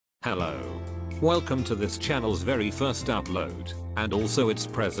Hello. Welcome to this channel's very first upload, and also its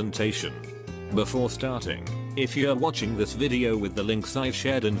presentation. Before starting, if you're watching this video with the links I've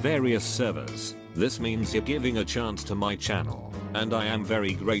shared in various servers, this means you're giving a chance to my channel, and I am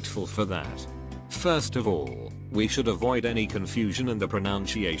very grateful for that. First of all, we should avoid any confusion in the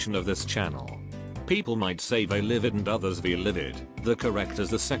pronunciation of this channel. People might say Vi-Livid and others Vi-Livid, the correct is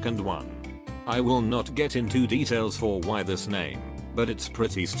the second one. I will not get into details for why this name, but it's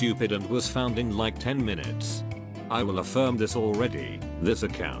pretty stupid and was found in like 10 minutes. I will affirm this already, this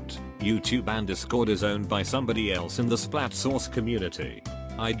account, YouTube and Discord is owned by somebody else in the Splat Source community.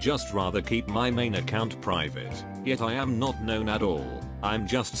 I'd just rather keep my main account private, yet I am not known at all, I'm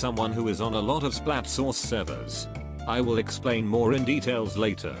just someone who is on a lot of Splat Source servers. I will explain more in details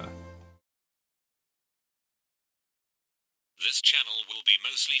later. This channel will be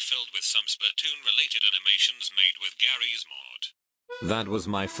mostly filled with some Splatoon related animations made with Gary's mod. That was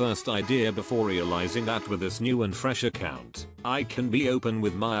my first idea before realizing that with this new and fresh account, I can be open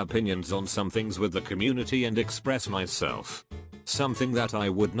with my opinions on some things with the community and express myself. Something that I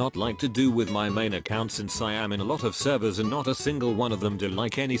would not like to do with my main account since I am in a lot of servers and not a single one of them do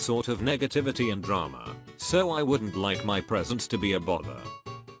like any sort of negativity and drama, so I wouldn't like my presence to be a bother.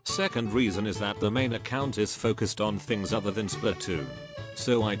 Second reason is that the main account is focused on things other than Splatoon,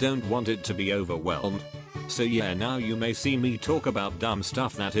 so I don't want it to be overwhelmed. So yeah, now you may see me talk about dumb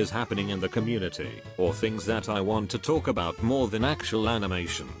stuff that is happening in the community, or things that I want to talk about more than actual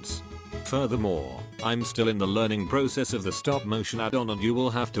animations. Furthermore, I'm still in the learning process of the stop motion add-on and you will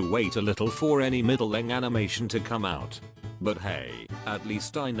have to wait a little for any middling animation to come out. But hey, at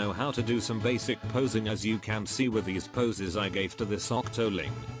least I know how to do some basic posing, as you can see with these poses I gave to this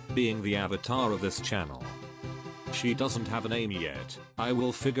Octoling, being the avatar of this channel. She doesn't have a name yet, I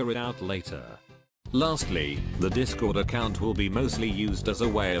will figure it out later. Lastly, the Discord account will be mostly used as a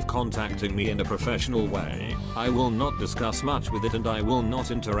way of contacting me in a professional way. I will not discuss much with it and I will not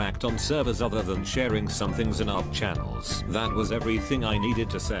interact on servers other than sharing some things in our channels. That was everything I needed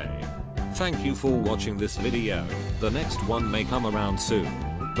to say. Thank you for watching this video. The next one may come around soon,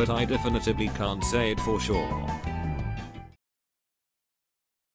 but I definitively can't say it for sure.